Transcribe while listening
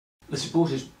The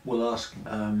supporters will ask,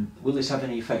 will this have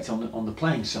any effect on the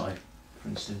playing side, for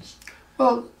instance?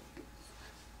 Well,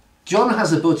 John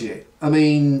has a budget, I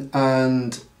mean,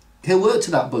 and he'll work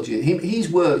to that budget. He's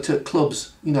worked at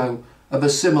clubs, you know, of a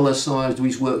similar size.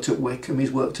 He's worked at Wickham,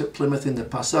 he's worked at Plymouth in the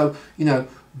past. So, you know,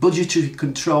 budgetary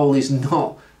control is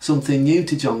not something new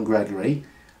to John Gregory.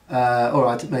 All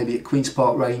right, maybe at Queen's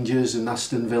Park Rangers and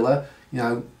Aston Villa, you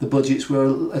know, the budgets were a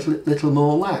little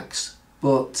more lax.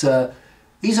 But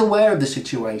he's aware of the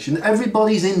situation.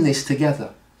 Everybody's in this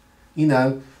together, you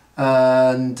know,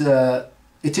 and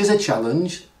it is a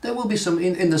challenge. There will be some,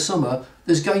 in the summer,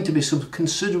 there's going to be some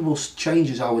considerable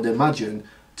changes, I would imagine,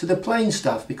 to the playing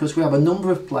staff, because we have a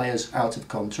number of players out of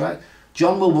contract.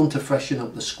 John will want to freshen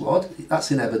up the squad.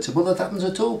 That's inevitable. That happens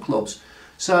at all clubs.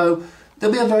 So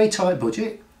there'll be a very tight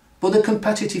budget, but a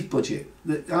competitive budget.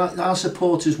 Our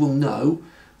supporters will know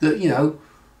that, you know,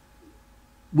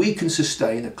 we can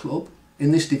sustain a club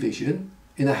in this division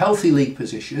in a healthy league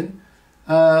position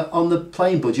on the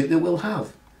playing budget that we'll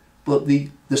have. But the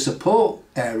support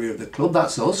area of the club,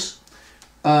 that's us,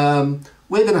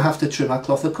 we're going to have to trim our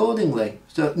cloth accordingly.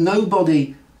 So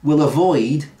nobody will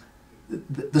avoid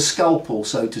the scalpel,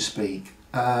 so to speak.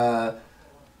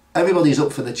 Everybody's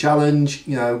up for the challenge.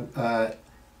 You know,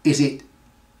 is it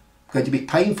going to be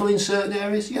painful in certain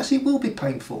areas? Yes, it will be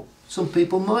painful. Some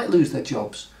people might lose their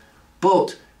jobs.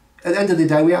 But at the end of the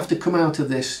day, we have to come out of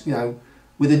this, you know,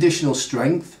 with additional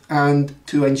strength and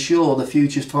to ensure the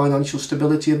future financial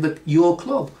stability of your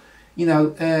club. You know,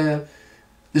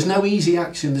 there's no easy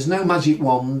action, there's no magic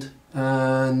wand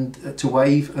and to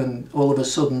wave, and all of a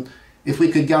sudden, if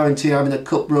we could guarantee having a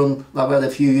cup run like we had a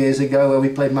few years ago where we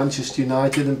played Manchester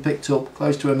United and picked up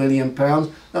close to £1 million,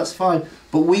 that's fine.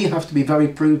 But we have to be very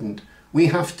prudent. We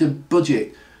have to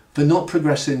budget for not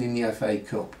progressing in the FA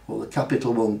Cup or the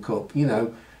Capital One Cup. You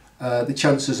know, the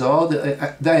chances are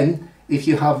that then, if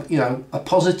you have, you know, a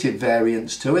positive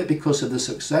variance to it because of the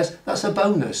success, that's a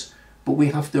bonus. But we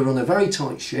have to run a very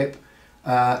tight ship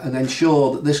and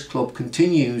ensure that this club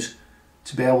continues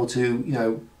to be able to, you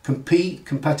know, compete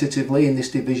competitively in this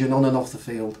division on and off the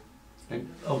field.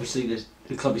 And obviously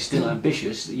the club is still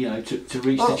ambitious, you know, to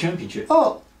reach the Championship.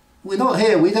 Oh, we're not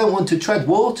here, we don't want to tread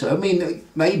water. I mean,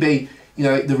 maybe, you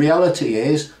know, the reality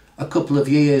is a couple of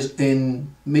years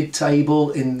in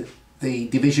mid-table in the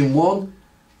Division 1,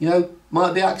 you know,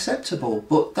 might be acceptable,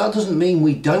 but that doesn't mean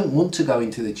we don't want to go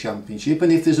into the Championship.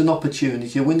 And if there's an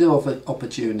opportunity, a window of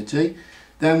opportunity,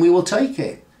 then we will take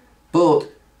it. But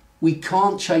we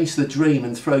can't chase the dream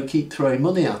and keep throwing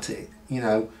money at it. You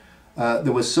know,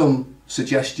 there were some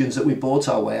suggestions that we bought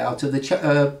our way out of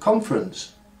the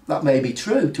conference. That may be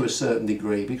true to a certain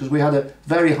degree because we had a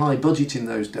very high budget in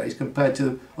those days compared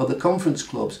to other conference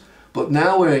clubs. But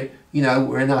now we're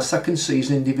in our second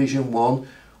season in Division 1.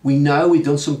 We know we've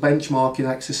done some benchmarking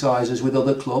exercises with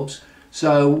other clubs.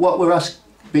 So what we're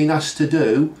being asked to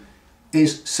do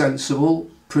is sensible,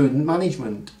 prudent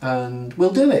management, and we'll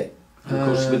do it. And of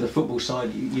course, with the football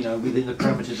side, you know, within the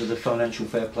parameters of the financial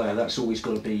fair play, that's always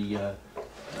got to be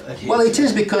adhered well, it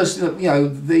is because, you know,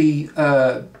 the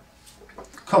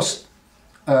cost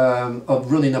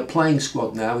of running a playing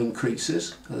squad now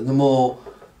increases. The more,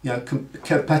 you know,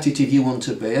 competitive you want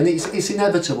to be, and it's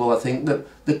inevitable, I think, that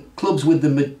the clubs with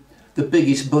the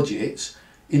biggest budgets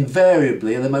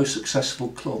invariably are the most successful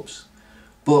clubs.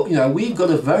 But, you know, we've got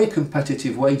a very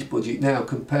competitive wage budget now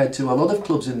compared to a lot of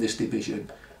clubs in this division,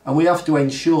 and we have to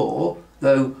ensure,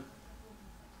 though,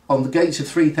 on the gates of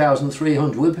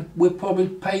 3,300, we're probably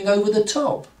paying over the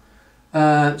top.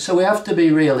 So we have to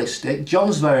be realistic.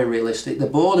 John's very realistic, the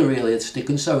board are realistic,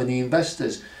 and so are the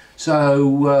investors.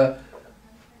 So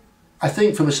I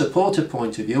think from a supporter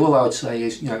point of view, all I would say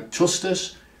is, you know, trust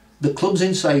us. The club's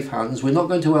in safe hands. We're not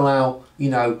going to allow, you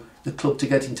know, the club to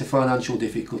get into financial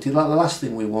difficulty. That's the last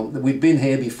thing we want. We've been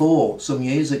here before, some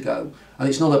years ago, and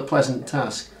it's not a pleasant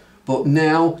task. But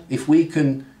now, if we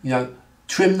can, you know,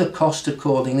 trim the cost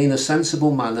accordingly in a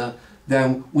sensible manner,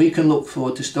 then we can look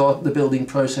forward to start the building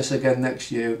process again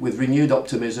next year with renewed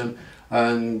optimism,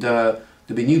 and there'll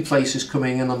be new places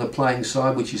coming in on the playing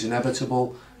side, which is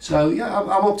inevitable. So yeah, I'm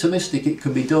optimistic it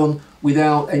can be done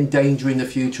without endangering the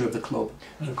future of the club.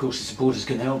 And of course the supporters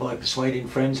can help by persuading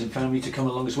friends and family to come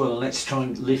along as well, and let's try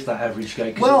and lift that average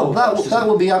gate. Well, that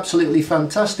would be absolutely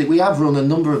fantastic. We have run a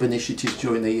number of initiatives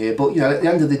during the year, but, you know, at the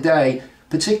end of the day,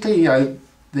 particularly, you know,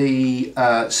 the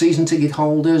season ticket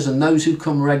holders and those who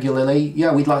come regularly,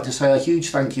 yeah, we'd like to say a huge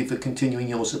thank you for continuing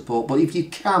your support. But if you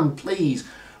can, please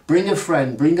bring a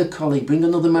friend, bring a colleague, bring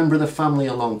another member of the family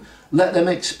along. Let them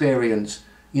experience,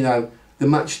 you know, the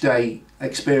match day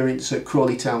experience at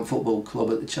Crawley Town Football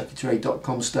Club at the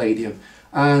checkatrade.com stadium.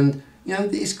 And you know,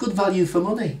 it's good value for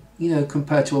money, you know,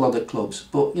 compared to a lot of clubs.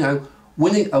 But, you know,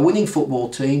 a winning football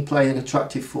team playing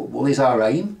attractive football is our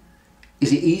aim.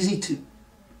 Is it easy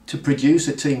to produce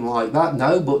a team like that?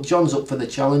 No, but John's up for the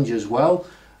challenge as well.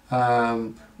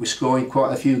 We're scoring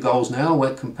quite a few goals now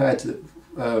compared to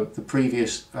the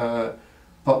previous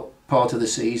part of the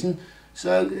season.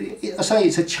 So I say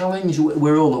it's a challenge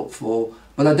we're all up for,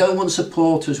 but I don't want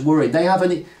supporters worried.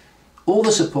 All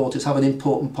the supporters have an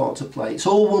important part to play. It's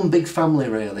all one big family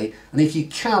really, and if you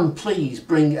can, please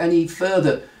bring any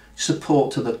further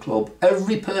support to the club.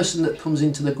 Every person that comes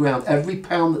into the ground, every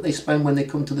pound that they spend when they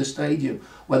come to the stadium,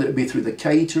 whether it be through the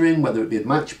catering, whether it be a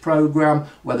match programme,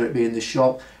 whether it be in the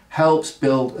shop, helps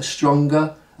build a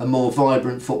stronger and more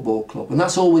vibrant football club, and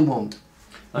that's all we want.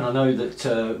 And I know that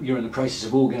you're in the process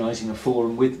of organising a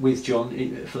forum with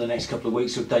John for the next couple of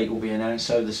weeks. A date will be announced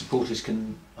so the supporters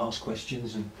can ask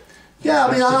questions and yeah,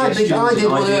 I mean, I did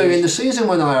one earlier in the season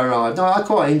when I arrived. I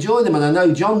quite enjoyed them, and I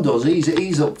know John does.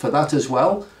 He's up for that as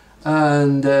well.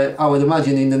 And I would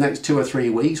imagine in the next 2 or 3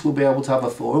 weeks we'll be able to have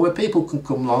a forum where people can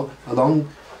come along,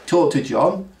 talk to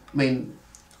John. I mean,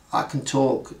 I can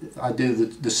talk. I do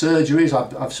the surgeries.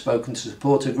 I've spoken to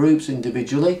supporter groups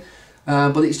individually,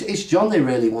 but it's John they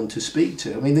really want to speak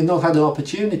to. I mean, they've not had an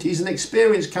opportunity. He's an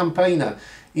experienced campaigner.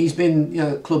 He's been, you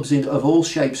know, clubs of all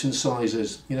shapes and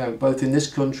sizes, you know, both in this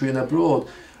country and abroad.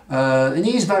 And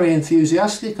he's very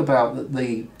enthusiastic about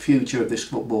the future of this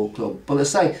football club. But let's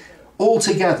say, all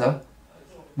together,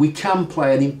 we can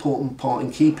play an important part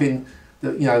in keeping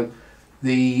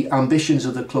the ambitions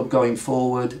of the club going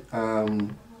forward.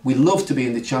 We love to be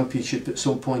in the Championship at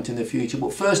some point in the future,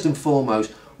 but first and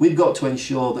foremost, we've got to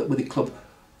ensure that the club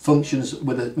functions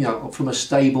from a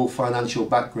stable financial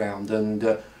background,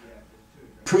 and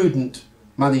prudent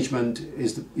management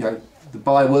is the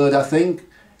byword, I think,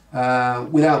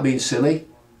 without being silly,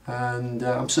 and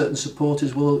I'm certain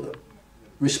supporters will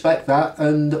respect that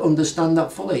and understand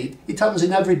that fully. It happens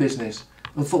in every business,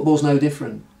 and football's no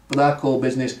different. But our core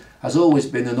business has always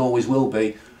been and always will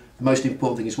be, the most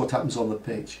important thing is what happens on the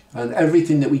pitch. And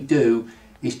everything that we do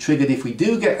is triggered if we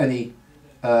do get any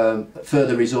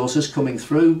further resources coming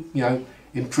through, you know,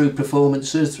 improved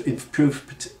performances,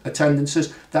 improved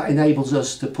attendances, that enables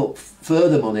us to put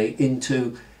further money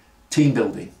into team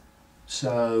building.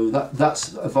 So that's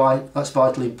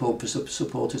vitally important for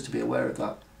supporters to be aware of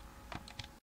that.